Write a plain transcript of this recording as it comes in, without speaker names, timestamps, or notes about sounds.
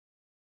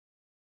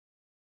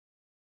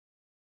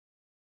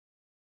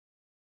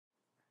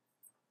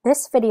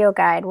This video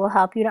guide will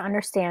help you to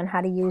understand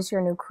how to use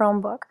your new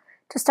Chromebook.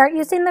 To start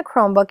using the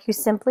Chromebook, you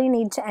simply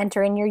need to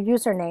enter in your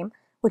username,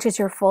 which is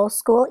your full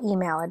school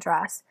email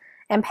address,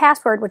 and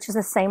password, which is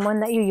the same one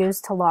that you use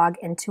to log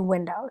into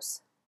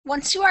Windows.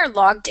 Once you are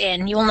logged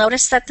in, you will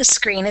notice that the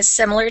screen is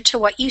similar to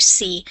what you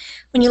see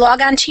when you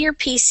log onto your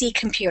PC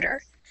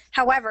computer.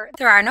 However,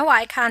 there are no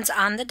icons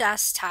on the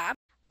desktop,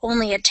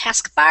 only a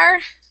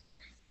taskbar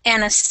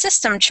and a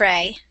system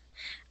tray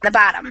on the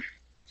bottom.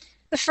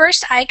 The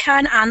first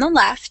icon on the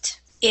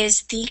left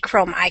is the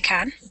Chrome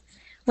icon.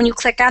 When you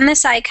click on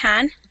this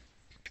icon,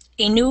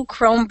 a new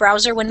Chrome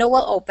browser window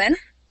will open.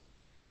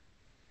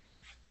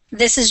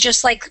 This is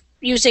just like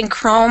using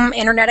Chrome,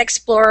 Internet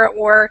Explorer,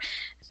 or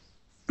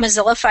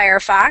Mozilla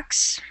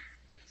Firefox.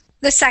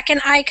 The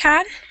second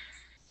icon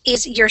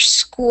is your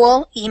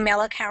school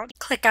email account.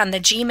 Click on the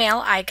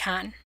Gmail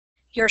icon.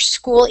 Your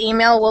school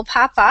email will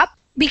pop up.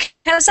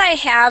 Because I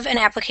have an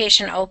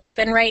application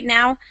open right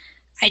now,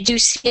 I do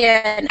see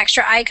an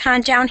extra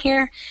icon down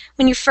here.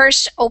 When you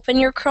first open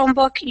your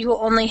Chromebook, you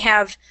will only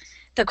have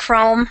the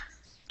Chrome,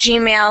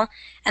 Gmail,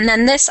 and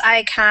then this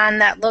icon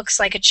that looks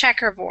like a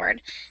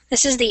checkerboard.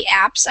 This is the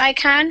apps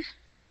icon.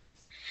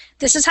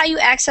 This is how you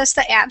access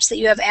the apps that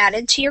you have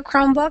added to your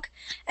Chromebook,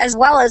 as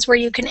well as where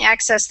you can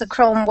access the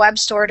Chrome Web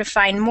Store to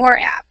find more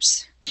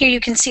apps. Here you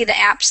can see the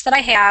apps that I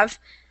have,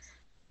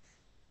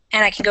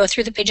 and I can go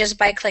through the pages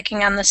by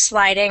clicking on the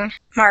sliding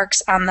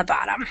marks on the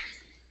bottom.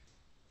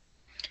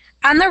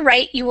 On the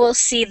right, you will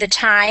see the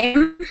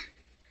time,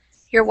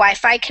 your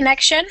Wi-Fi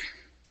connection,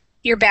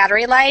 your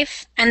battery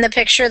life, and the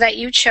picture that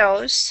you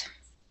chose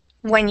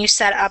when you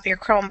set up your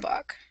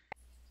Chromebook.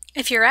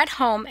 If you're at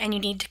home and you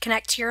need to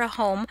connect to your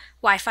home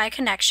Wi-Fi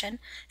connection,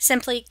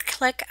 simply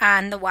click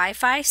on the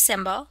Wi-Fi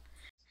symbol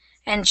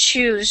and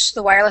choose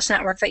the wireless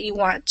network that you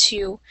want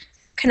to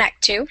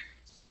connect to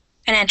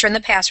and enter in the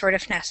password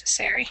if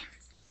necessary.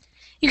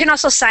 You can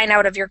also sign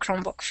out of your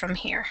Chromebook from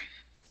here.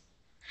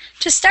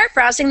 To start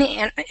browsing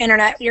the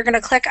internet, you're going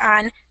to click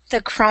on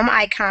the Chrome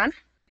icon.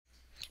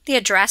 The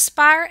address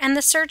bar and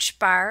the search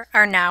bar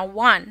are now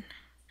one,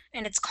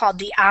 and it's called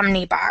the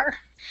Omni bar.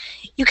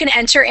 You can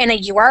enter in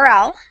a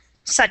URL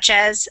such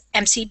as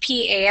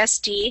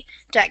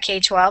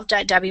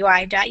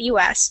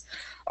mcpasd.k12.wi.us,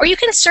 or you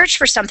can search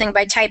for something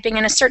by typing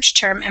in a search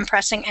term and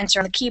pressing enter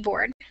on the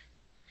keyboard.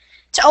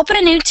 To open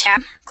a new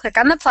tab, click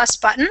on the plus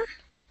button.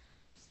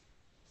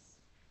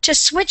 To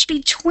switch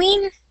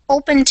between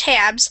open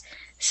tabs,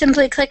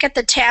 simply click at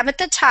the tab at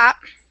the top,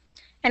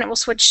 and it will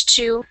switch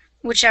to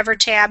whichever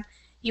tab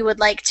you would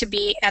like to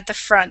be at the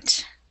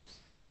front.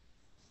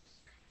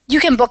 You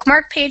can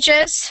bookmark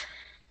pages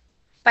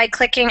by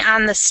clicking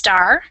on the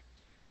star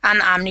on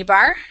the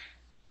Omnibar,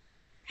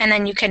 and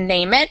then you can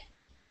name it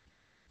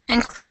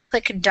and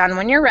click Done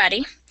when you're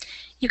ready.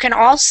 You can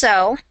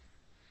also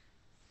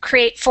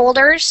create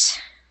folders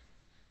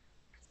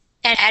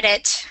and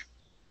edit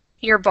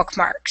your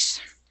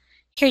bookmarks.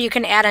 Here you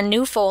can add a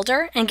new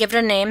folder and give it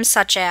a name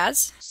such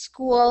as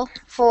School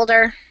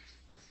Folder.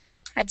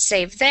 I'd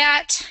save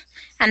that,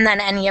 and then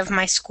any of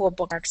my school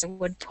bookmarks I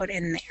would put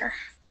in there.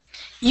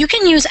 You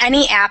can use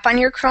any app on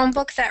your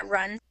Chromebook that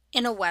runs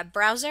in a web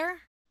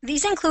browser.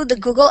 These include the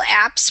Google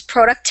Apps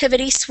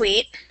Productivity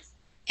Suite,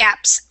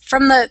 apps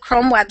from the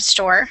Chrome Web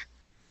Store,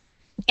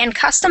 and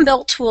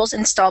custom-built tools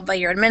installed by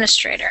your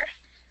administrator.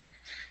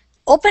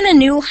 Open a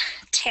new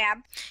tab.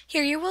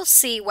 Here you will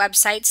see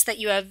websites that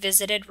you have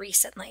visited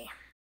recently.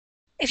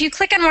 If you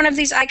click on one of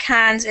these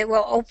icons, it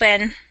will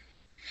open.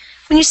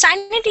 When you sign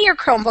into your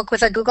Chromebook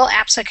with a Google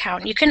Apps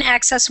account, you can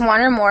access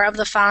one or more of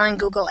the following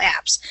Google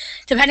Apps,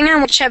 depending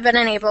on which have been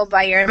enabled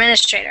by your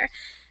administrator.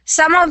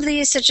 Some of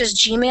these, such as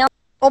Gmail,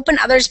 open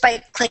others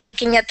by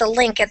clicking at the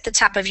link at the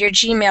top of your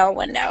Gmail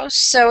window.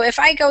 So if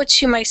I go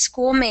to my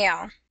school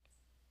mail,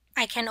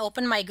 I can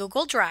open my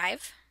Google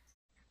Drive,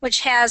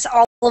 which has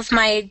all of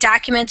my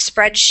documents,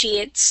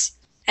 spreadsheets,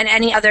 and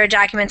any other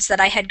documents that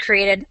I had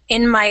created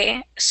in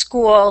my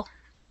school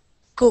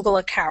Google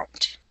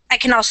account. I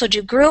can also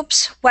do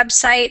groups,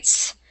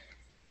 websites,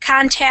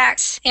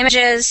 contacts,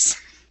 images,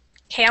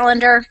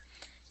 calendar.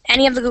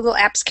 Any of the Google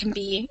apps can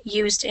be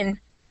used in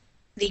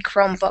the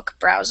Chromebook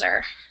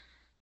browser.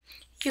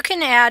 You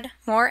can add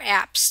more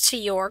apps to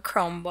your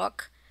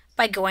Chromebook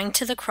by going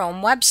to the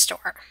Chrome Web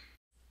Store.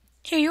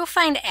 Here you'll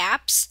find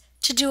apps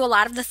to do a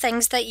lot of the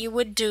things that you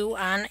would do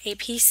on a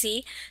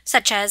PC,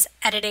 such as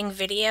editing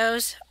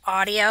videos,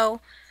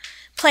 audio,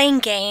 playing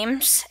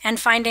games, and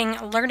finding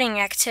learning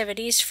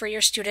activities for your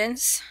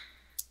students.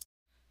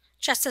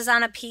 Just as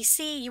on a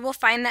PC, you will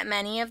find that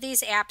many of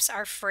these apps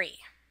are free.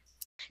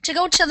 To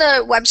go to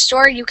the web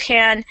store, you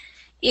can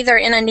either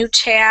in a new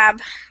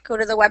tab go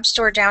to the web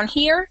store down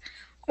here,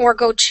 or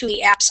go to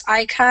the apps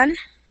icon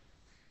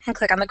and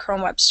click on the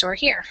Chrome Web Store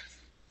here.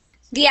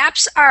 The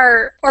apps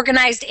are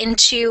organized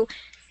into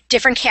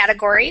different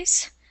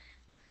categories.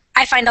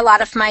 I find a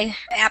lot of my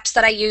apps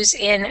that I use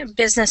in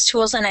business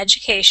tools and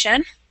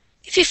education.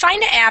 If you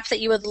find an app that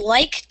you would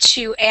like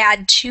to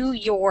add to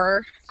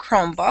your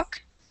Chromebook,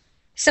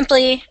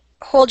 simply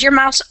hold your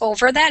mouse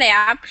over that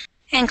app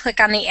and click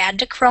on the Add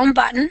to Chrome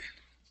button.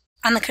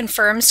 On the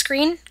Confirm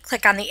screen,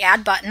 click on the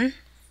Add button.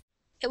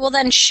 It will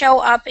then show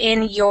up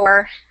in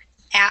your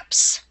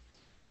apps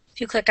if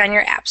you click on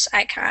your apps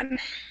icon.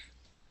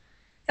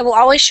 It will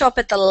always show up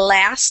at the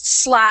last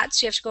slot,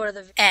 so you have to go to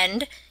the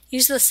end.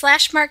 Use the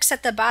slash marks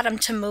at the bottom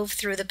to move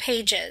through the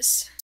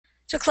pages.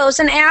 To close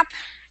an app,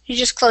 you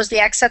just close the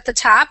X at the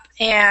top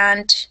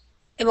and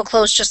it will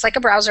close just like a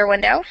browser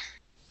window.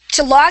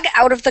 To log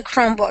out of the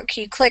Chromebook,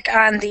 you click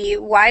on the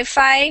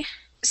Wi-Fi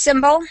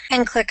symbol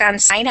and click on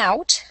Sign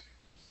Out.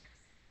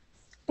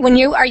 When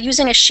you are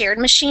using a shared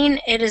machine,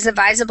 it is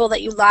advisable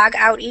that you log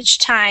out each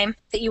time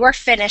that you are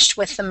finished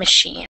with the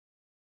machine.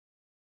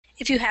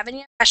 If you have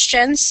any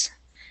questions,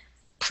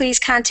 please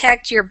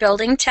contact your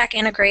building tech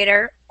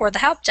integrator or the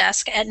help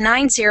desk at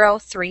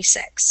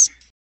 9036.